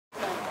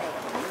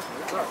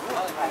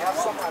I have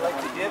something I'd like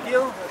to give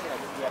you,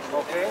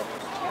 okay?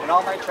 In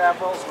all my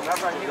travels,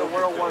 whenever I meet a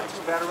World War II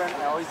veteran,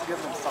 I always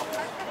give them something.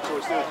 I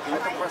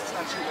can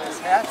present you this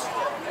hat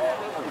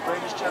of the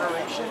greatest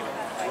generation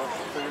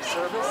for your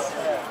service.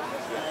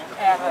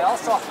 And I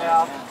also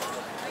have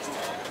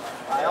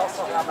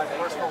my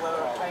personal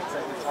letter of thanks I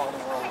give to all the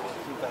World War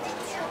II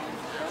veterans.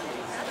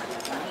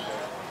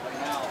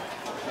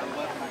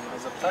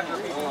 It's a pleasure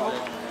being with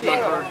you.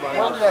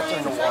 Where did that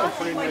turn to war?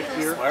 Pretty nice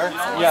here. Where?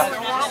 Yeah.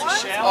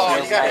 Oh,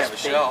 you gotta have a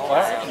shell.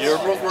 What? You're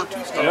World War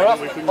II stuff. Europe?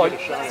 We couldn't get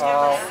a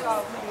shot.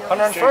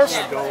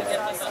 101st?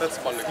 That's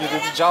fun to You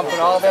did the jump and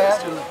all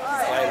that? And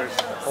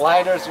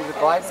gliders, you did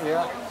gliding,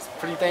 yeah.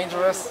 Pretty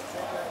dangerous.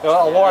 The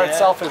war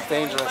itself is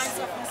dangerous.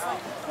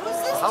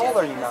 How old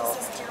are you now?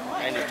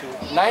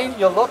 92.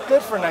 You look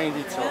good for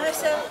 92.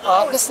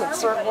 Listen,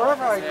 sir,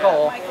 wherever I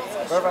go,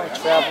 wherever I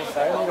travel, if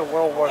I meet a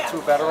World War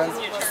II veterans,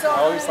 I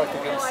always like to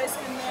give them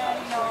something.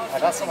 I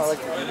got something I'd like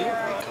to give you.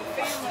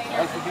 I'd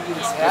like to give you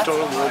this hat.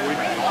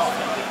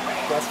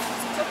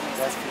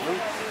 That's for you.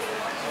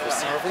 For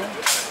serving.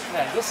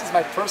 And this is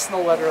my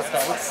personal letter of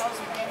thanks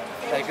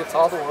that I give to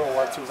all the World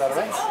War II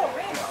veterans.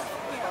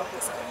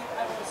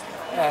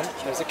 And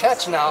there's a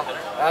catch now.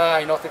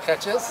 You know what the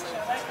catch is?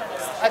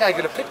 I gotta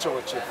get a picture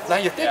with you. Now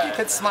you think you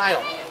could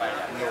smile?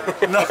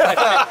 No.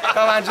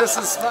 Come on, just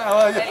a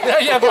smile.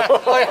 Yeah,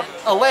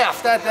 a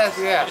laugh.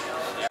 Yeah.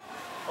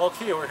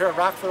 Okay, we're here in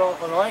Rockford,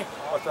 Illinois,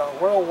 with a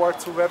World War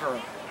II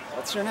veteran.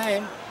 What's your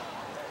name?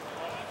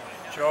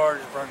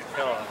 George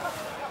Brunkella.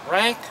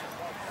 Rank?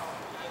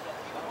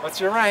 What's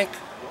your rank?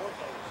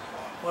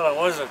 Well, I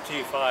was a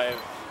T5.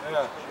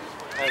 Yeah.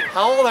 And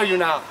how old are you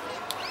now?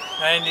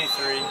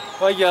 93.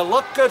 Well, you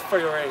look good for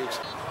your age.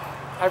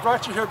 I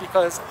brought you here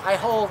because I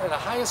hold in the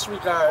highest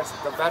regards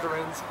the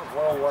veterans of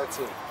World War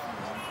II.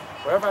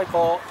 Wherever I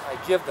go, I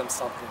give them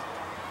something.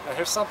 Now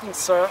here's something,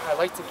 sir, I'd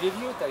like to give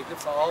you that I give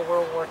to all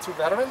World War II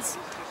veterans.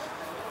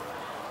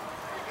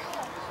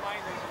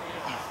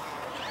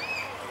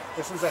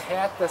 This is a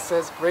hat that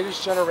says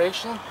Greatest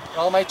Generation. In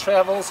all my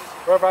travels,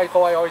 wherever I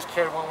go, I always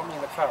carry one with me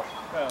in the car.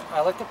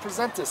 I'd like to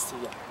present this to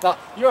you. Now,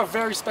 you're a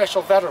very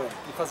special veteran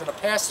because in the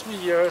past 3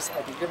 years,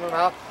 I've been giving them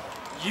out.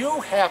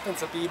 You happen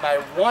to be my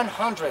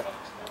 100th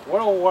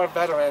World War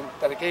veteran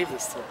that I gave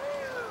this to.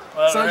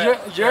 Well, So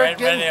there ain't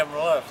many of them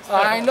left.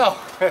 I know.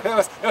 It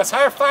was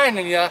hard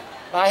finding you.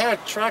 I had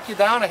to track you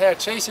down. I had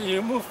to chase you.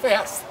 You move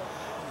fast.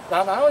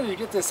 Now, not only do you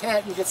get this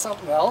hat, you get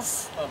something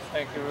else. Oh,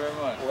 thank you very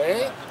much.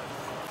 Wait.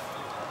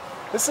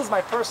 This is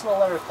my personal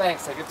letter of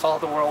thanks I give to all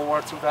the World War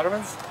II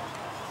veterans.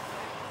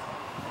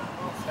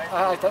 Thank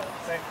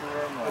you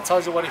very much. It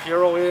tells you what a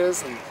hero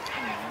is, and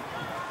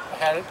I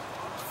had it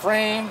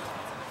framed.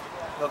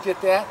 You'll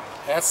get that.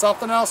 And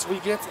something else, we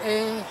get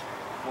a...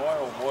 Boy,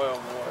 oh boy, oh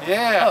boy.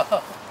 Yeah.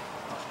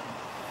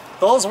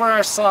 Those were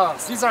our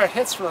songs. These are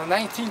hits from the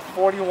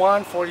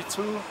 1941,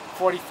 42,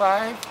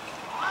 45.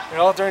 You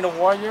know, during the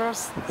war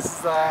years. This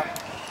is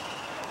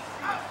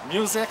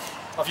music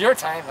of your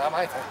time, not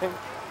my time.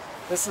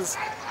 This is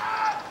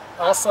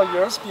also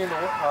yours, being the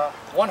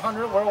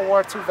 100 World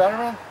War II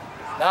veteran.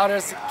 Now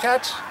there's the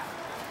catch.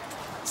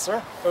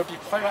 Sir, it would be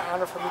quite an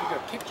honor for me to get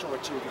a picture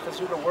with you because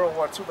you're the World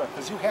War II veteran,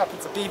 because you happen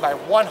to be my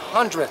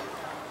 100th.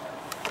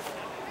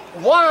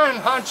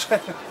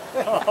 100!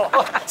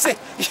 See,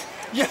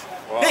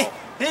 Wow.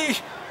 he,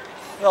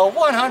 the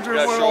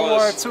 100 World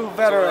War II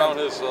veteran. Around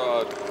his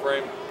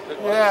frame.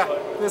 Yeah,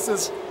 this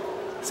is,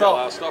 A so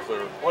lot of stuff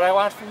there. what I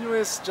want for you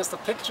is just a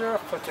picture,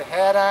 put the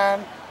hat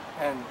on,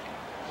 and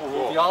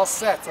we'll be all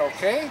set,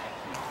 okay?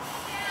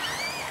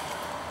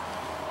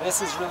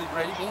 This is really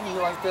great meeting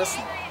you like this.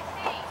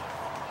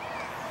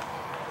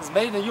 It's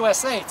made in the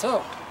USA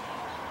too.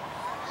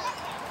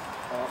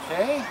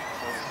 Okay.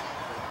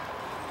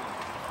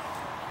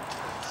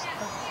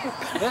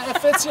 It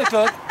fits you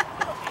good.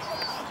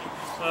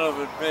 A little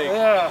bit big.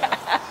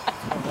 Yeah.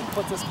 And then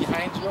put this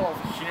behind you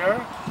over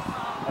here.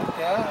 Like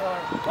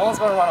that. No one's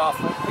gonna run off.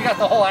 We got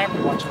the whole army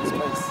watching this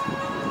place.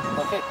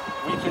 Okay.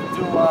 We can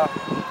do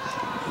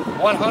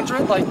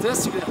 100 like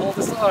this. You can hold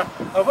this, or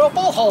we'll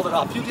both hold it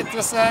up. You get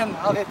this end,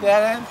 I'll get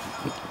that end.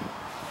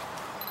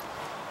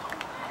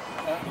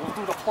 And we'll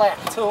do the plaque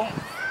too.